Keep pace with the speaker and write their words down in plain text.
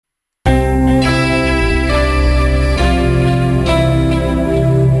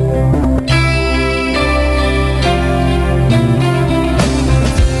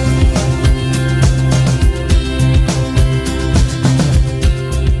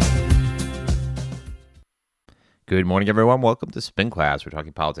Good morning, everyone. Welcome to Spin Class. We're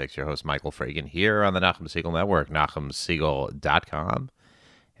talking politics. Your host, Michael Fragan, here on the Nachum Segal Network, NachumSegal.com,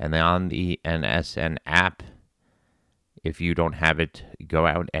 and on the NSN app. If you don't have it, go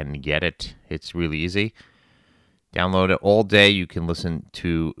out and get it. It's really easy. Download it all day. You can listen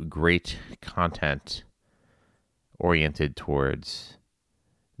to great content oriented towards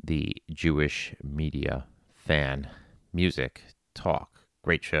the Jewish media fan, music, talk,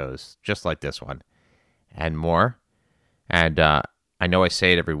 great shows, just like this one, and more. And I know I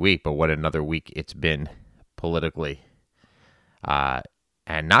say it every week, but what another week it's been politically.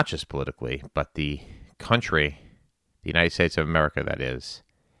 And not just politically, but the country, the United States of America, that is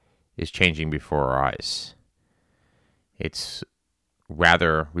changing before our eyes. It's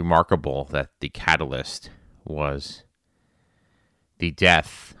rather remarkable that the catalyst was the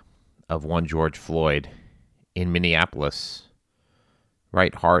death of one George Floyd in Minneapolis,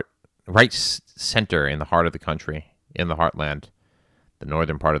 right center in the heart of the country. In the heartland, the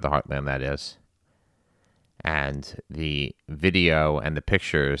northern part of the heartland, that is. And the video and the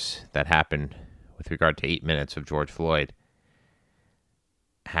pictures that happened with regard to 8 minutes of George Floyd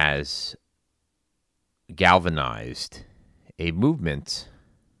has galvanized a movement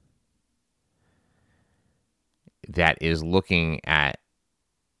that is looking at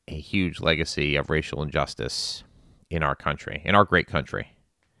a huge legacy of racial injustice in our country, in our great country.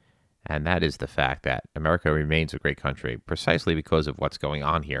 And that is the fact that America remains a great country precisely because of what's going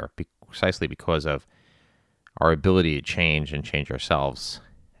on here, precisely because of our ability to change and change ourselves.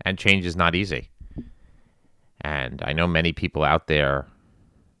 And change is not easy. And I know many people out there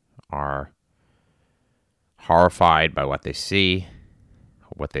are horrified by what they see,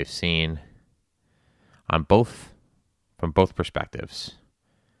 what they've seen, from both perspectives.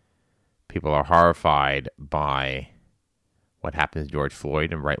 People are horrified by what happened to George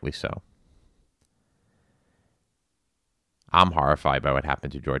Floyd, and rightly so. I'm horrified by what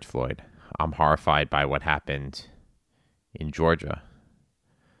happened to George Floyd. I'm horrified by what happened in Georgia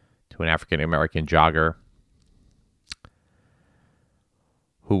to an African-American jogger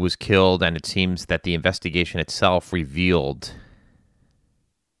who was killed, and it seems that the investigation itself revealed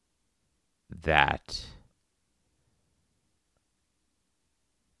that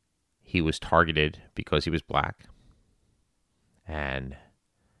he was targeted because he was black. And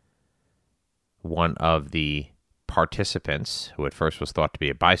one of the participants, who at first was thought to be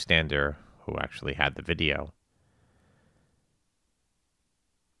a bystander, who actually had the video,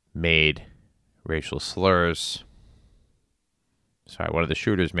 made racial slurs. One of the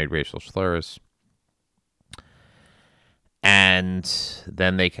shooters made racial slurs. And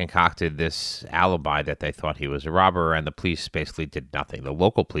then they concocted this alibi that they thought he was a robber, and the police basically did nothing. The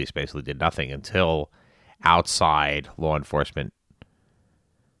local police basically did nothing until outside law enforcement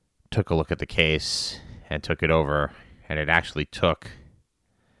took a look at the case and took it over, and it actually took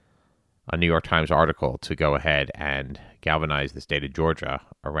a New York Times article to go ahead and galvanize the state of Georgia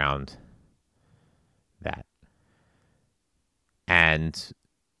around that. And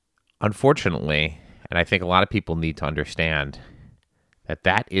unfortunately, and I think a lot of people need to understand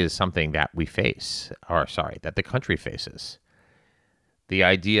that is something that we face, that the country faces. The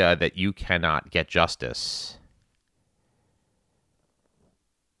idea that you cannot get justice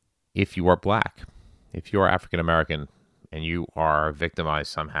if you are black, if you are African American, and you are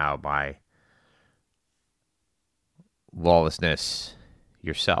victimized somehow by lawlessness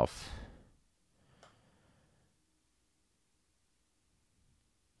yourself.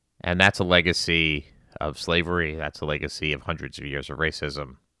 And that's a legacy of slavery. That's a legacy of hundreds of years of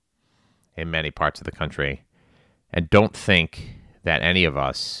racism in many parts of the country. And don't think that any of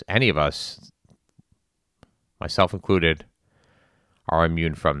us, myself included, are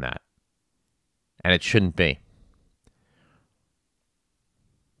immune from that. And it shouldn't be.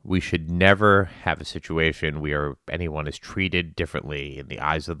 We should never have a situation where anyone is treated differently in the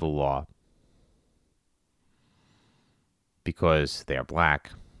eyes of the law because they are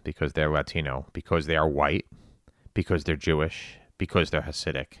black, because they're Latino, because they are white, because they're Jewish, because they're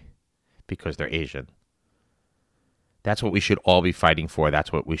Hasidic, because they're Asian. That's what we should all be fighting for.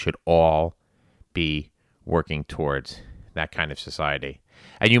 That's what we should all be working towards, that kind of society.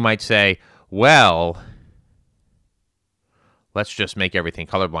 And you might say, well, let's just make everything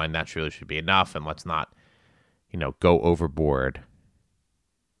colorblind. That really should be enough, and let's not, go overboard.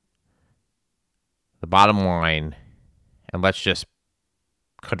 The bottom line, and let's just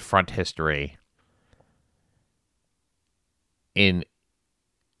confront history in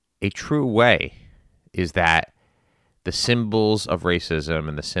a true way, is that the symbols of racism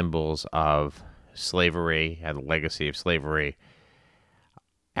and the symbols of slavery and the legacy of slavery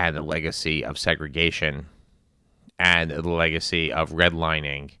and the legacy of segregation and the legacy of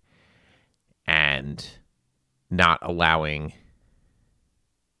redlining and not allowing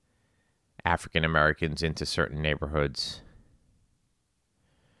African Americans into certain neighborhoods,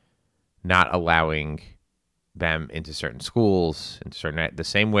 not allowing them into certain schools, into certain, the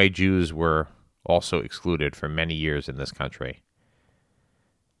same way Jews were also excluded for many years in this country.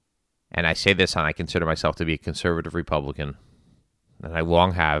 And I say this, and I consider myself to be a conservative Republican, and I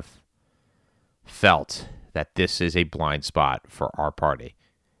long have felt that this is a blind spot for our party.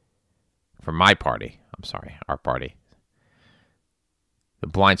 For my party, our party. The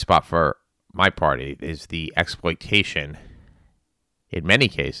blind spot for my party is the exploitation, in many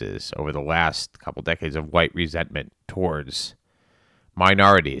cases, over the last couple decades of white resentment towards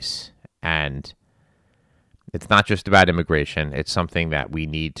minorities. And it's not just about immigration. It's something that we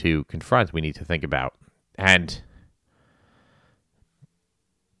need to confront, we need to think about. And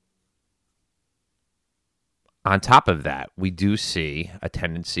on top of that, we do see a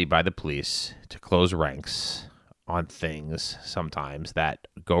tendency by the police to close ranks on things sometimes that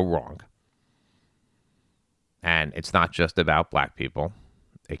go wrong. And it's not just about black people.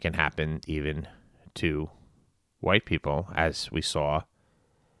 It can happen even to white people, as we saw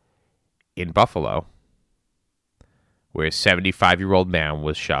in Buffalo, where a 75-year-old man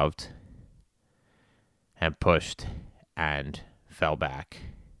was shoved and pushed and fell back,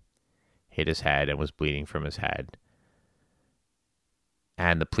 hit his head, and was bleeding from his head.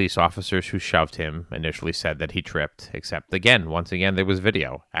 And the police officers who shoved him initially said that he tripped, except, once again, there was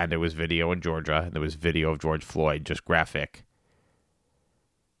video. And there was video in Georgia, and there was video of George Floyd, just graphic.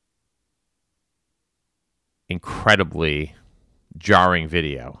 Incredibly jarring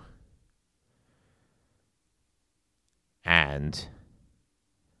video. And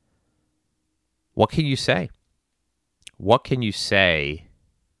what can you say? What can you say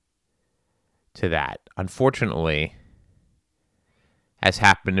to that? Unfortunately, as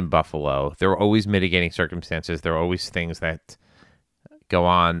happened in Buffalo, there are always mitigating circumstances. There are always things that go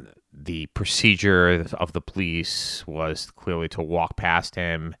on. The procedure of the police was clearly to walk past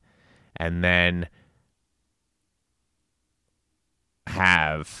him and then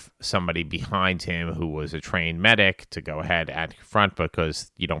have somebody behind him who was a trained medic to go ahead and confront,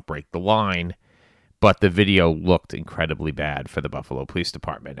 because you don't break the line. But the video looked incredibly bad for the Buffalo Police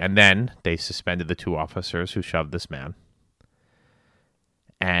Department. And then they suspended the 2 officers who shoved this man.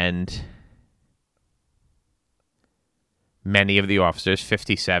 And many of the officers,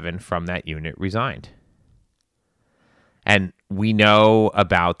 57 from that unit, resigned. And we know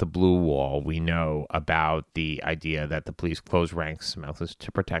about the blue wall. We know about the idea that the police close ranks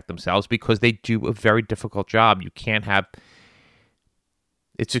to protect themselves, because they do a very difficult job. You can't have...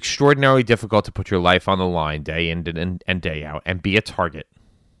 It's extraordinarily difficult to put your life on the line day in and day out and be a target.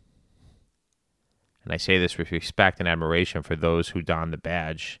 And I say this with respect and admiration for those who don the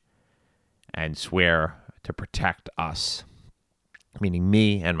badge and swear to protect us, meaning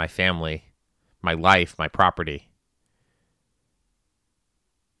me and my family, my life, my property.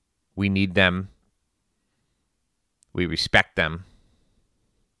 We need them. We respect them.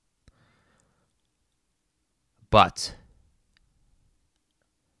 But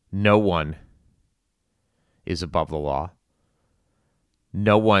no one is above the law.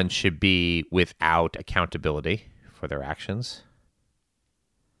 No one should be without accountability for their actions.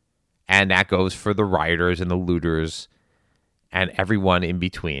 And that goes for the rioters and the looters and everyone in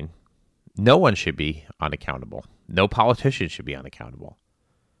between. No one should be unaccountable. No politician should be unaccountable.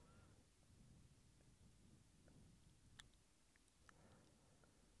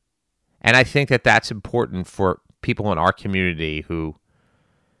 And I think that that's important for people in our community who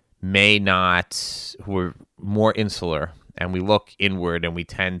who are more insular, and we look inward, and we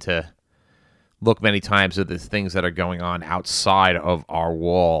tend to look many times at the things that are going on outside of our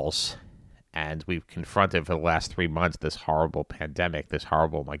walls. And we've confronted for the last 3 months this horrible pandemic, this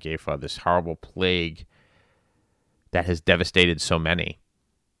horrible Magaifa, this horrible plague that has devastated so many.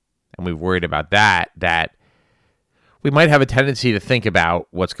 And we've worried about that we might have a tendency to think about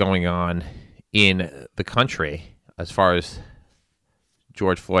what's going on in the country as far as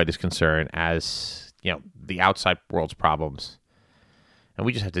George Floyd is concerned as, the outside world's problems. And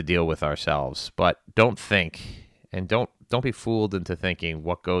we just have to deal with ourselves. But don't think, and don't be fooled into thinking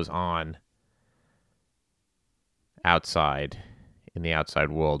what goes on outside, in the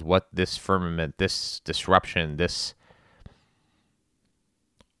outside world, what this firmament, this disruption, this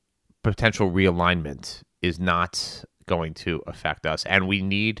potential realignment is not going to affect us. And we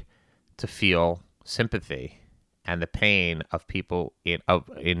need to feel sympathy and the pain of people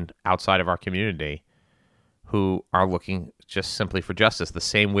in outside of our community who are looking just simply for justice, the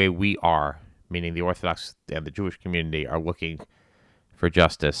same way we are meaning the Orthodox and the Jewish community, are looking for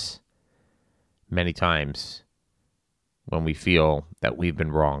justice many times when we feel that we've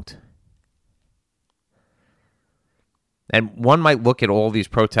been wronged. And one might look at all these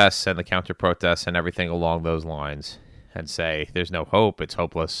protests and the counter-protests and everything along those lines and say, there's no hope, it's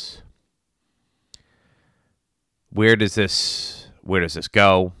hopeless. Where does this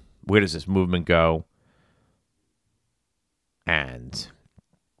go? Where does this movement go? And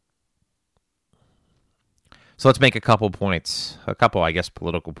so let's make a couple, I guess,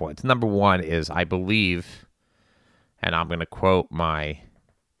 political points. Number one is, I believe, and I'm going to quote my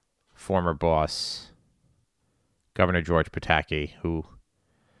former boss, Governor George Pataki, who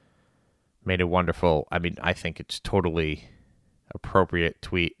made a wonderful, I think it's totally appropriate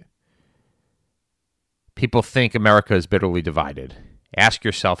tweet. People think America is bitterly divided. Ask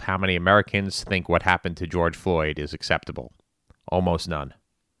yourself how many Americans think what happened to George Floyd is acceptable. Almost none.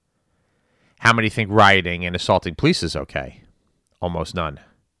 How many think rioting and assaulting police is okay? Almost none.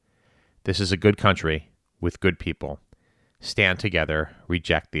 This is a good country with good people. Stand together,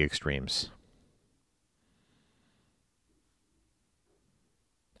 reject the extremes.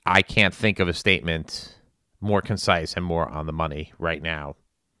 I can't think of a statement more concise and more on the money right now,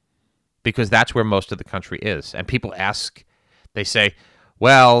 because that's where most of the country is. And people ask, they say,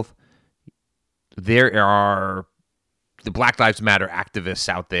 well, there are the Black Lives Matter activists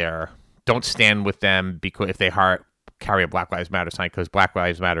out there. Don't stand with them because if they carry a Black Lives Matter sign, because Black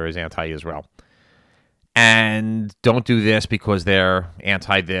Lives Matter is anti-Israel. And don't do this because they're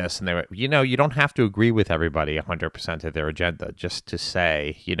anti-this. And you don't have to agree with everybody 100% of their agenda just to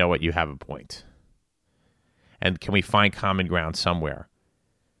say, you know what, you have a point. And can we find common ground somewhere?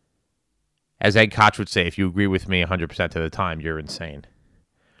 As Ed Koch would say, if you agree with me 100% of the time, you're insane.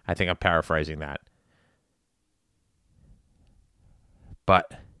 I think I'm paraphrasing that.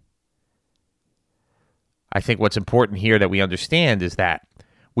 But I think what's important here that we understand is that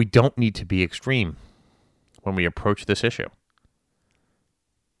we don't need to be extreme when we approach this issue.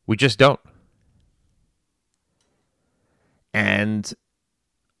 We just don't. And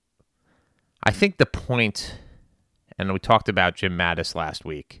I think the point, and we talked about Jim Mattis last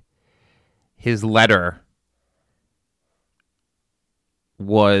week, his letter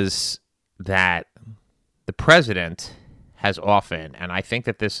was that the president has often, and I think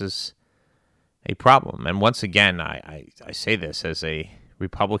that this is a problem, and once again, I say this as a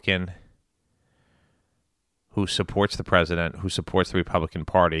Republican who supports the president, who supports the Republican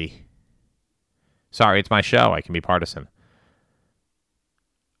Party. Sorry, it's my show. I can be partisan.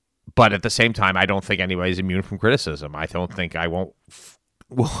 But at the same time, I don't think anybody's immune from criticism. I don't think I won't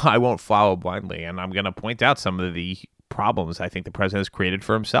follow blindly. And I'm going to point out some of the problems I think the president has created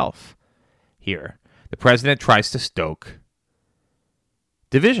for himself here. The president tries to stoke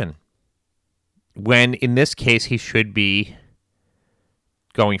division, when in this case he should be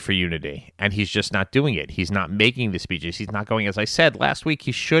going for unity, and he's just not doing it. He's not making the speeches. He's not going, as I said last week,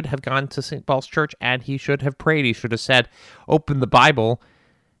 he should have gone to St. Paul's Church and he should have prayed. He should have said, open the Bible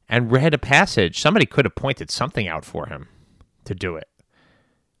and read a passage. Somebody could have pointed something out for him to do it.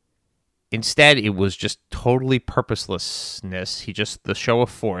 Instead, it was just totally purposelessness. The show of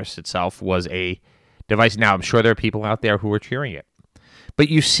force itself was a device. Now, I'm sure there are people out there who are cheering it. But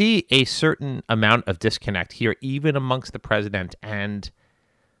you see a certain amount of disconnect here, even amongst the president and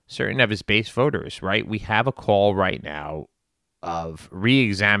certain of his base voters, right? We have a call right now of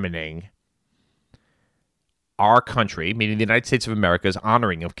re-examining our country, meaning the United States of America's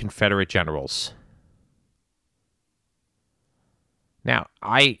honoring of Confederate generals. Now,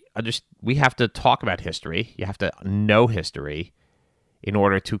 we have to talk about history. You have to know history in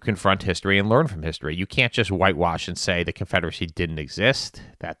order to confront history and learn from history. You can't just whitewash and say the Confederacy didn't exist,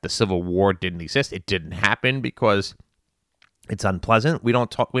 that the Civil War didn't exist. It didn't happen because it's unpleasant. We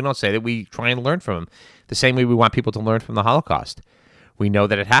don't say that. We try and learn from them. The same way we want people to learn from the Holocaust. We know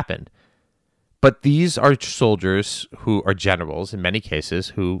that it happened. But these are soldiers who are generals, in many cases,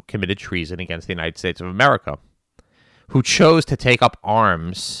 who committed treason against the United States of America, who chose to take up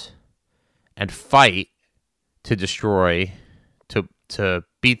arms and fight to destroy, to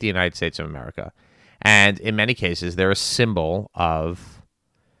beat the United States of America. And in many cases, they're a symbol of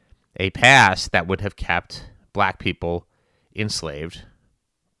a past that would have kept black people enslaved,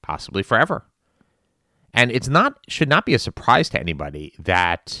 possibly forever. And should not be a surprise to anybody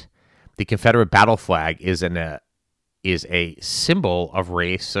that the Confederate battle flag is a symbol of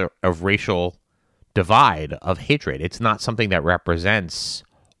race, of racial divide, of hatred. It's not something that represents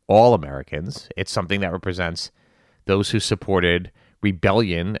all Americans. It's something that represents those who supported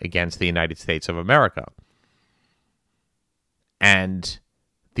rebellion against the United States of America. And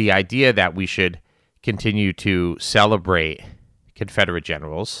the idea that we should continue to celebrate Confederate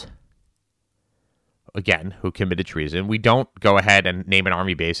generals, again, who committed treason. We don't go ahead and name an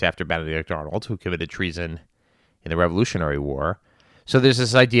army base after Benedict Arnold, who committed treason in the Revolutionary War. So there's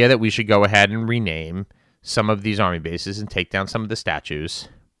this idea that we should go ahead and rename some of these army bases and take down some of the statues,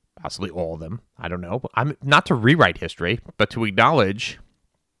 possibly all of them. I don't know. I'm not to rewrite history, but to acknowledge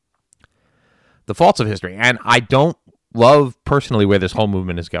the faults of history. And I don't love personally where this whole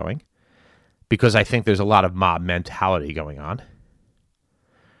movement is going, because I think there's a lot of mob mentality going on.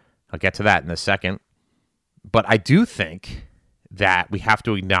 I'll get to that in a second. But I do think that we have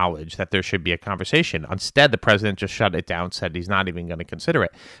to acknowledge that there should be a conversation. Instead, the president just shut it down, said he's not even going to consider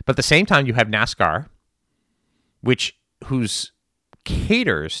it. But at the same time, you have NASCAR, whose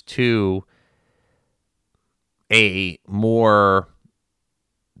caters to a more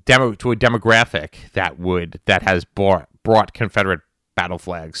to a demographic that has brought Confederate battle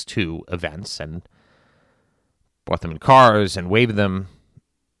flags to events and brought them in cars and waved them.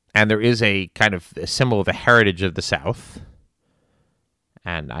 And there is a kind of a symbol of the heritage of the South.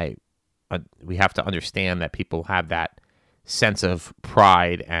 And we have to understand that people have that sense of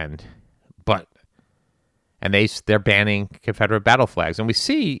pride, and they're banning Confederate battle flags. And we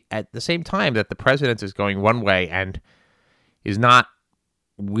see at the same time that the president is going one way and is not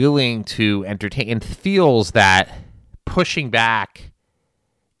willing to entertain, and feels that pushing back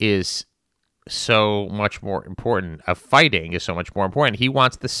is so much more important. Fighting is so much more important. He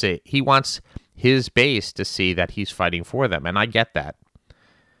wants his base to see that he's fighting for them, and I get that.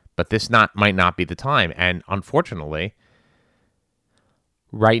 But this might not be the time. And unfortunately,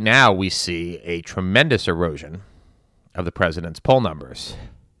 right now we see a tremendous erosion of the president's poll numbers.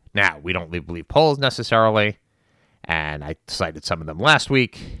 Now, we don't believe polls necessarily, and I cited some of them last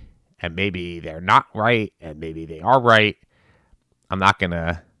week, and maybe they're not right, and maybe they are right. I'm not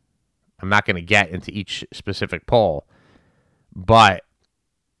gonna get into each specific poll, but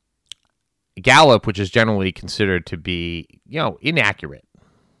Gallup, which is generally considered to be, inaccurate,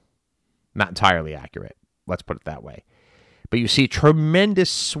 not entirely accurate, let's put it that way. But you see tremendous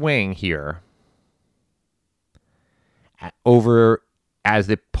swing here over as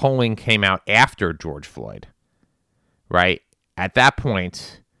the polling came out after George Floyd, right? At that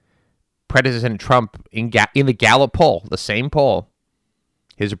point, President Trump in the Gallup poll, the same poll,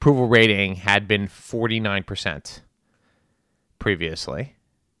 his approval rating had been 49% previously,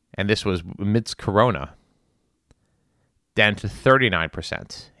 and this was amidst Corona, down to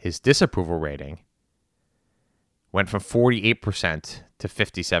 39%. His disapproval rating went from 48% to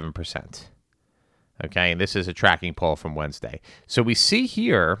 57%. Okay, and this is a tracking poll from Wednesday. So we see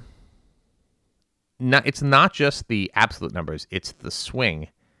here, it's not just the absolute numbers, it's the swing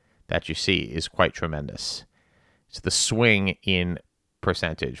that you see is quite tremendous. It's the swing in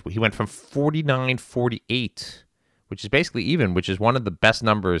percentage. He went from 49-48, which is basically even, which is one of the best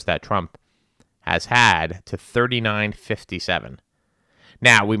numbers that Trump has had, to 39-57.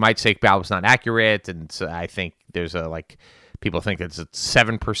 Now, we might say Gallup's not accurate, and so I think there's people think it's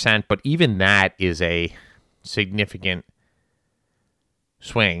 7%, but even that is a significant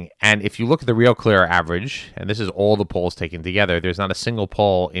swing. And if you look at the Real Clear average, and this is all the polls taken together, there's not a single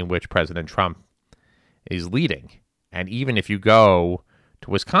poll in which President Trump is leading. And even if you go to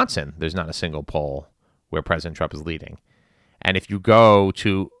Wisconsin, there's not a single poll where President Trump is leading. And if you go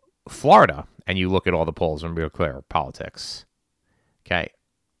to Florida and you look at all the polls in Real Clear Politics, okay,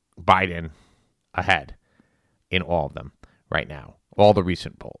 Biden ahead in all of them right now, all the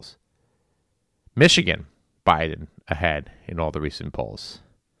recent polls. Michigan, Biden ahead in all the recent polls.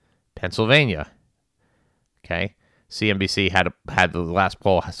 Pennsylvania, okay, CNBC had the last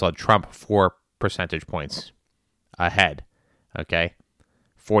poll saw Trump 4 percentage points ahead, okay,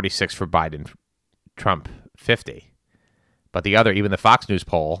 46 for Biden, Trump 50. But even the Fox News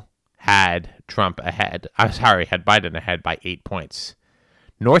poll had Trump ahead. Had Biden ahead by 8 points.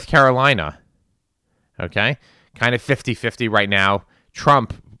 North Carolina, okay, kind of 50-50 right now.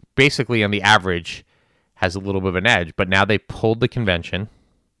 Trump, basically on the average, has a little bit of an edge, but now they pulled the convention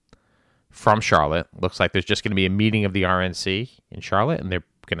from Charlotte. Looks like there's just going to be a meeting of the RNC in Charlotte, and they're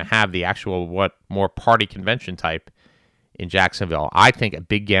going to have the actual more party convention type in Jacksonville. I think a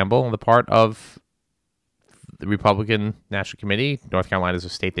big gamble on the part of the Republican National Committee. North Carolina is a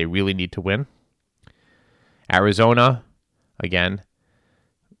state they really need to win. Arizona, again,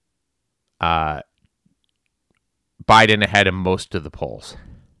 Biden ahead in most of the polls.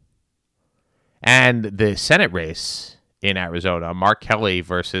 And the Senate race in Arizona, Mark Kelly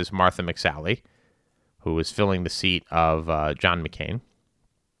versus Martha McSally, who is filling the seat of John McCain.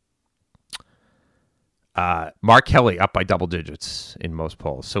 Mark Kelly up by double digits in most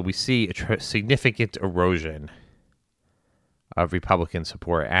polls. So we see a significant erosion of Republican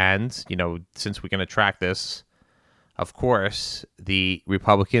support. And, since we're going to track this, of course, the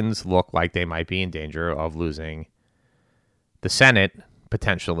Republicans look like they might be in danger of losing the Senate,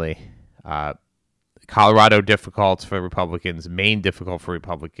 potentially. Colorado difficult for Republicans, Maine difficult for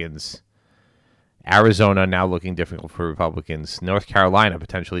Republicans, Arizona now looking difficult for Republicans, North Carolina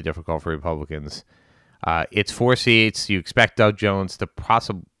potentially difficult for Republicans. It's 4 seats. You expect Doug Jones to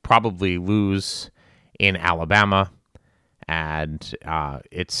probably lose in Alabama, and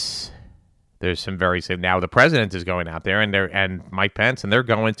there's some very same. Now the president is going out there, and Mike Pence, and they're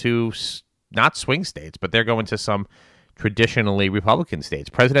going to not swing states, but they're going to some traditionally Republican states.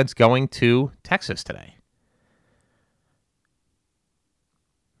 President's going to Texas today.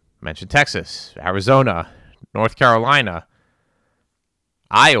 Mentioned Texas, Arizona, North Carolina,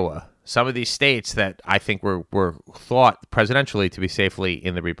 Iowa. Some of these states that I think were thought presidentially to be safely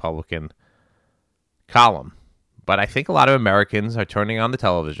in the Republican column. But I think a lot of Americans are turning on the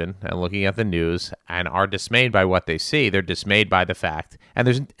television and looking at the news and are dismayed by what they see. They're dismayed by the fact, and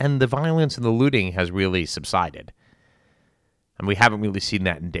the violence and the looting has really subsided. And we haven't really seen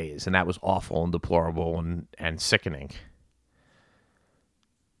that in days, and that was awful and deplorable and sickening.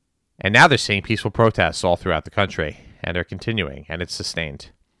 And now they're seeing peaceful protests all throughout the country, and they're continuing, and it's sustained.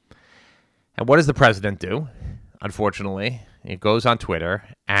 And what does the president do? Unfortunately, he goes on Twitter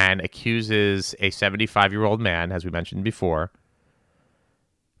and accuses a 75-year-old man, as we mentioned before,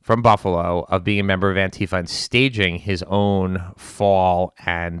 from Buffalo, of being a member of Antifa and staging his own fall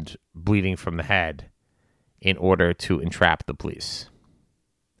and bleeding from the head in order to entrap the police.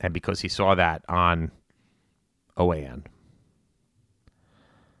 And because he saw that on OAN.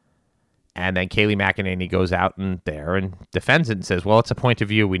 And then Kayleigh McEnany goes out there and defends it and says, well, it's a point of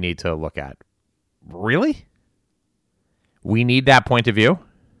view we need to look at. Really? We need that point of view?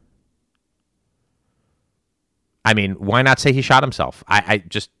 I mean, why not say he shot himself?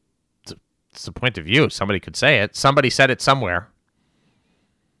 It's a point of view. Somebody could say it. Somebody said it somewhere.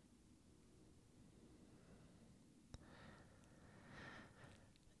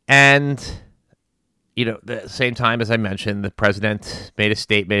 And at the same time, as I mentioned, the president made a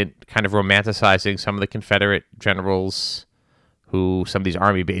statement kind of romanticizing some of the Confederate generals who some of these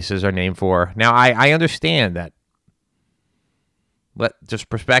army bases are named for. Now, I understand that, just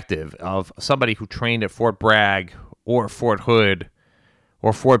perspective of somebody who trained at Fort Bragg or Fort Hood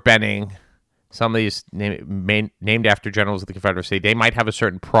or Fort Benning, some of these named after generals of the Confederacy, they might have a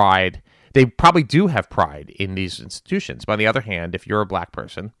certain pride. They probably do have pride in these institutions. But on the other hand, if you're a black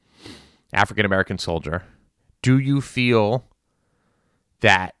person, African-American soldier, do you feel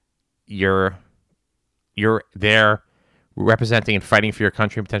that you're there representing and fighting for your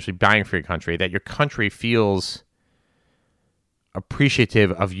country and potentially dying for your country, that your country feels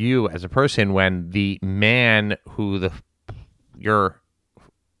appreciative of you as a person when the man where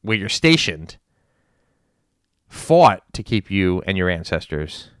you're stationed fought to keep you and your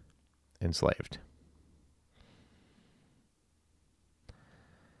ancestors enslaved?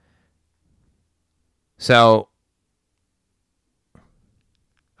 So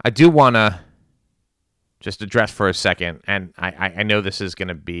I do want to just address for a second, and I know this is going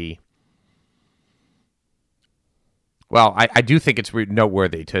to be, well, I do think it's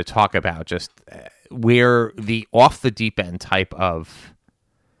noteworthy to talk about just where the off-the-deep-end type of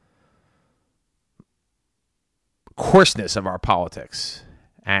coarseness of our politics.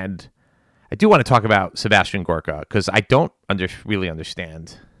 And I do want to talk about Sebastian Gorka, because I don't really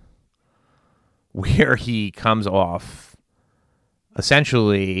understand where he comes off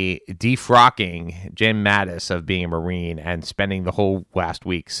essentially defrocking Jim Mattis of being a Marine and spending the whole last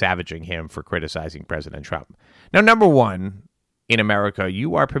week savaging him for criticizing President Trump. Now, number one, in America,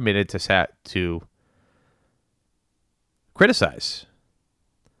 you are permitted to criticize,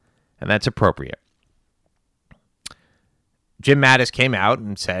 and that's appropriate. Jim Mattis came out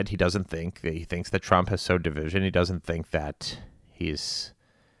and said he thinks that Trump has sowed division. He doesn't think that he's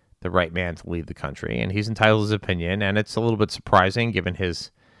the right man to lead the country, and he's entitled to his opinion, and it's a little bit surprising given his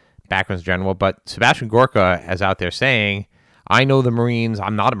background as general. But Sebastian Gorka is out there saying, I know the Marines.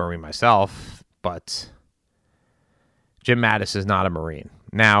 I'm not a Marine myself, but Jim Mattis is not a Marine.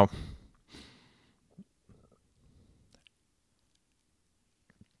 Now,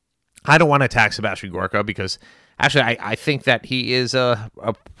 I don't want to attack Sebastian Gorka because actually I think that he is a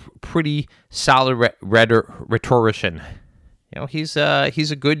pretty solid rhetorician. He's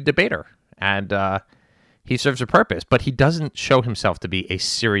a good debater, and he serves a purpose, but he doesn't show himself to be a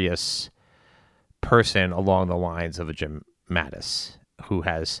serious person along the lines of a Jim Mattis, who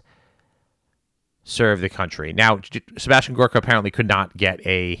has serve the country. Now, Sebastian Gorka apparently could not get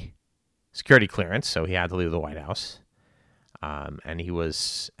a security clearance, so he had to leave the White House. And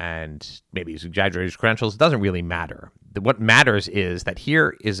maybe he's exaggerated his credentials. It doesn't really matter. What matters is that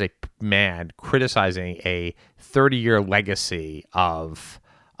here is a man criticizing a 30-year legacy of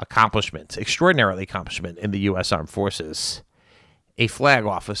accomplishment, extraordinary accomplishment in the U.S. Armed Forces, a flag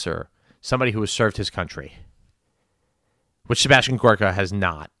officer, somebody who has served his country, which Sebastian Gorka has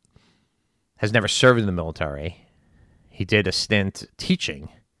not, has never served in the military. He did a stint teaching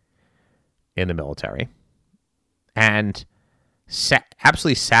in the military, and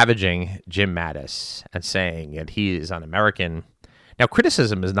absolutely savaging Jim Mattis and saying that he is un-American. Now,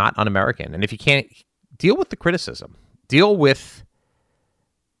 criticism is not un-American, and if you can't deal with the criticism, deal with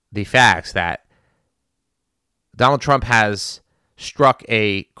the facts that Donald Trump has struck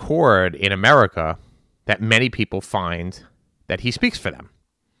a chord in America that many people find that he speaks for them.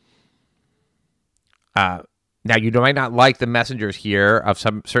 Now, you might not like the messengers here of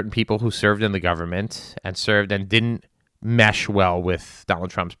some certain people who served in the government and served and didn't mesh well with Donald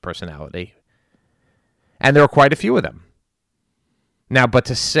Trump's personality. And there are quite a few of them. Now, but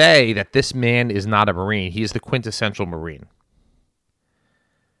to say that this man is not a Marine, he is the quintessential Marine.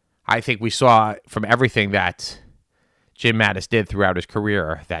 I think we saw from everything that Jim Mattis did throughout his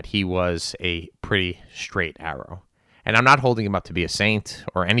career that he was a pretty straight arrow. And I'm not holding him up to be a saint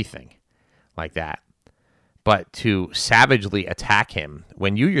or anything like that. But to savagely attack him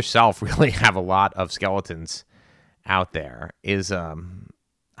when you yourself really have a lot of skeletons out there is,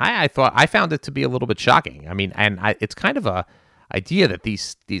 I found it to be a little bit shocking. I mean, it's kind of a idea that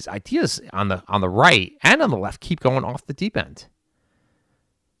these ideas on the right and on the left keep going off the deep end,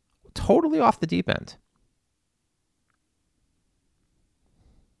 totally off the deep end.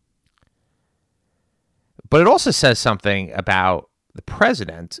 But it also says something about the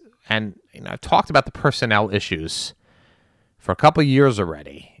president. And I've talked about the personnel issues for a couple of years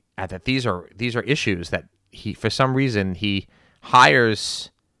already. That these are issues that he, for some reason, he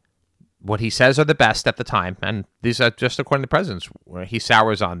hires what he says are the best at the time, and these are just according to the president's. He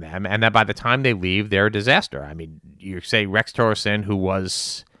sours on them, and then by the time they leave, they're a disaster. I mean, you say Rex Tillerson, who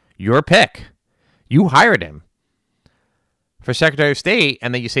was your pick, you hired him for Secretary of State,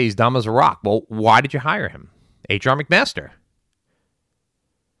 and then you say he's dumb as a rock. Well, why did you hire him? H.R. McMaster.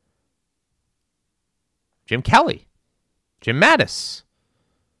 Jim Kelly, Jim Mattis.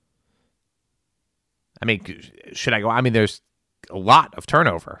 I mean, should I go? I mean, there's a lot of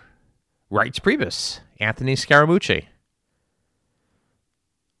turnover. Reince Priebus, Anthony Scaramucci.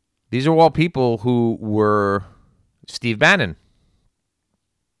 These are all people who were Steve Bannon.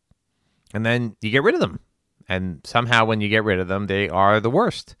 And then you get rid of them. And somehow when you get rid of them, they are the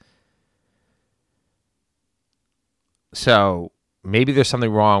worst. So maybe there's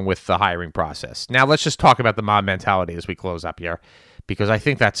something wrong with the hiring process. Now, let's just talk about the mob mentality as we close up here, because I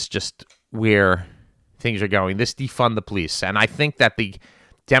think that's just where things are going. This defund the police. And I think that the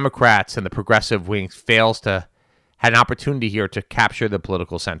Democrats and the progressive wing had an opportunity here to capture the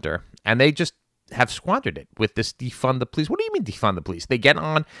political center. And they just have squandered it with this defund the police. What do you mean defund the police? They get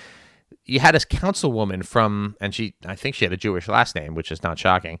on. You had this councilwoman from, and I think she had a Jewish last name, which is not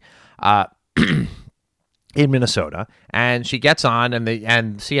shocking, in Minnesota, and she gets on, and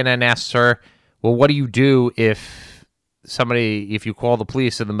CNN asks her, well, what do you do if you call the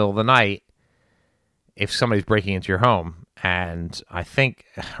police in the middle of the night if somebody's breaking into your home? And I think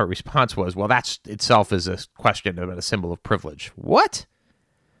her response was, well, that itself is a question about a symbol of privilege. What?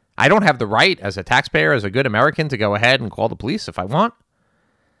 I don't have the right as a taxpayer, as a good American, to go ahead and call the police if I want?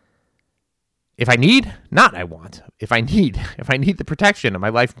 If I need, not I want. If I need the protection of my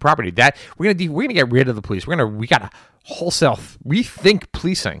life and property, that we're gonna get rid of the police. We gotta wholesale rethink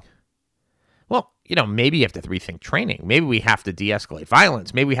policing. Well, maybe you have to rethink training. Maybe we have to de-escalate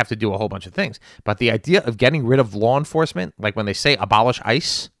violence. Maybe we have to do a whole bunch of things. But the idea of getting rid of law enforcement, like when they say abolish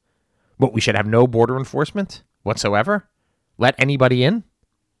ICE, we should have no border enforcement whatsoever. Let anybody in.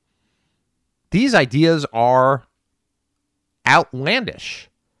 These ideas are outlandish.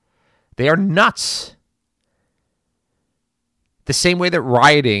 They are nuts. The same way that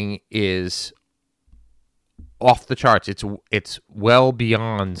rioting is off the charts. It's well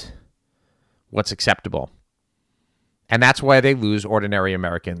beyond what's acceptable. And that's why they lose ordinary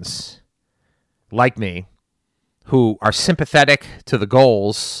Americans like me, who are sympathetic to the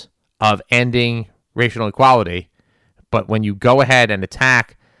goals of ending racial equality. But when you go ahead and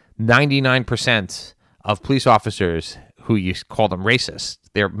attack 99% of police officers who you call them racist,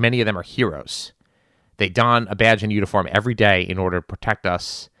 many of them are heroes. They don a badge and uniform every day in order to protect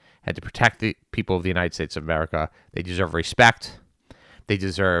us and to protect the people of the United States of America. They deserve respect. They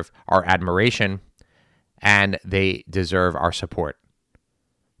deserve our admiration. and they deserve our support.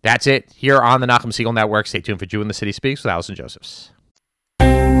 That's it here on the Nachum Segal Network. Stay tuned for Jew in the City Speaks with Allison Josephs.